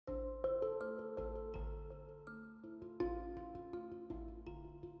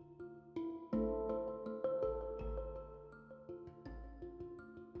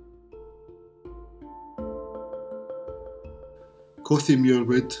Cothiemuir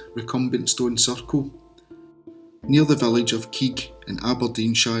Wood Recumbent Stone Circle, near the village of Keig in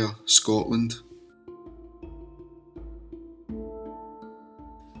Aberdeenshire, Scotland.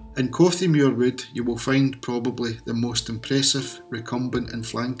 In Cothiemuir Wood you will find probably the most impressive recumbent and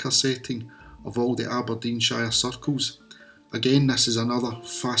flanker setting of all the Aberdeenshire circles. Again, this is another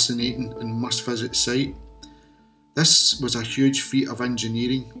fascinating and must-visit site. This was a huge feat of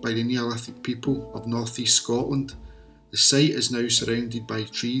engineering by the Neolithic people of North East Scotland. The site is now surrounded by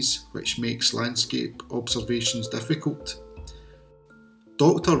trees, which makes landscape observations difficult.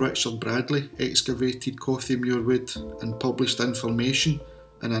 Dr. Richard Bradley excavated Cothiemuir Wood and published information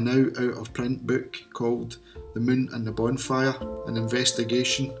in a now out-of-print book called The Moon and the Bonfire, an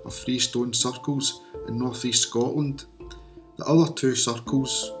investigation of 3 stone circles in North East Scotland. The other 2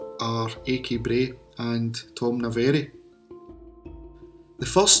 circles are Aikey Brae and Tomnaverie. The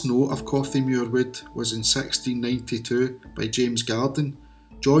first note of Cothiemuir Wood was in 1692 by James Garden.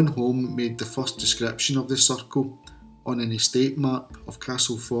 John Home made the first description of the circle on an estate map of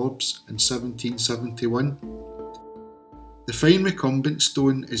Castle Forbes in 1771. The fine recumbent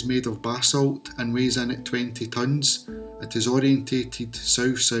stone is made of basalt and weighs in at 20 tonnes. It is orientated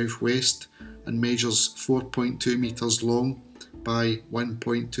south-southwest and measures 4.2 metres long by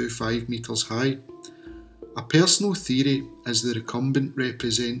 1.25 metres high. A personal theory is the recumbent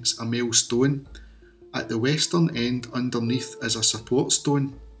represents a male stone. At the western end underneath is a support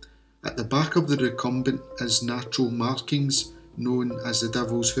stone. At the back of the recumbent is natural markings known as the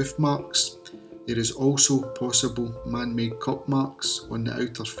devil's hoof marks. There is also possible man-made cup marks on the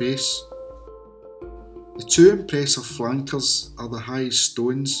outer face. The 2 impressive flankers are the highest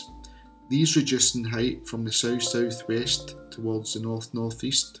stones. These reduce in height from the south-southwest towards the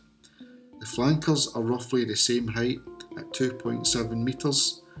north-northeast. The flankers are roughly the same height at 2.7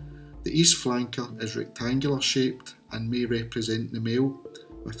 metres. The east flanker is rectangular shaped and may represent the male,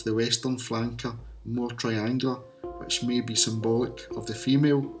 with the western flanker more triangular, which may be symbolic of the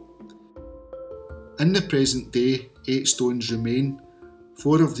female. In the present day, 8 stones remain.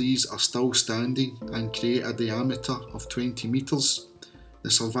 4 of these are still standing and create a diameter of 20 metres.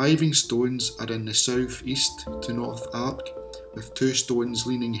 The surviving stones are in the south-east to north arc, with 2 stones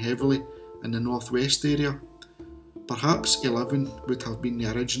leaning heavily in the northwest area. Perhaps 11 would have been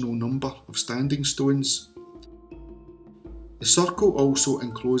the original number of standing stones. The circle also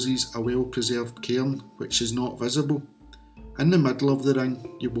encloses a well-preserved cairn which is not visible. In the middle of the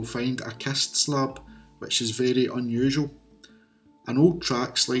ring you will find a kist slab, which is very unusual. An old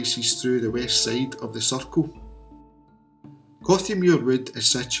track slices through the west side of the circle. Cothiemuir Wood is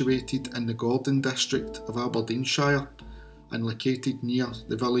situated in the Gordon district of Aberdeenshire and located near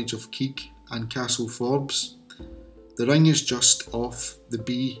the village of Keig and Castle Forbes. The ring is just off the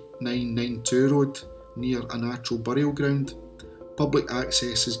B992 road near a natural burial ground. Public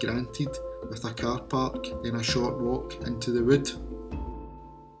access is granted with a car park, then a short walk into the wood.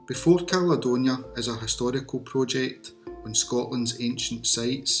 Before Caledonia is a historical project on Scotland's ancient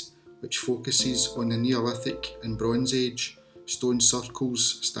sites which focuses on the Neolithic and Bronze Age, stone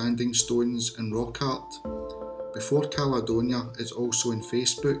circles, standing stones and rock art. Before Caledonia is also on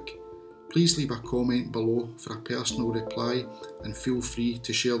Facebook. Please leave a comment below for a personal reply and feel free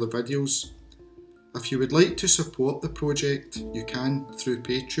to share the videos. If you would like to support the project, you can through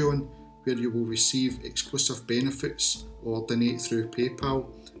Patreon, where you will receive exclusive benefits, or donate through PayPal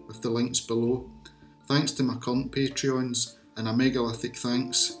with the links below. Thanks to my current Patreons, and a megalithic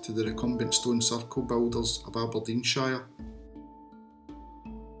thanks to the Recumbent Stone Circle builders of Aberdeenshire.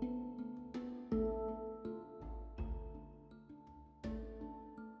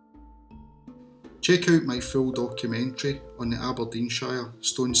 Check out my full documentary on the Aberdeenshire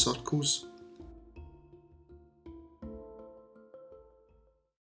stone circles.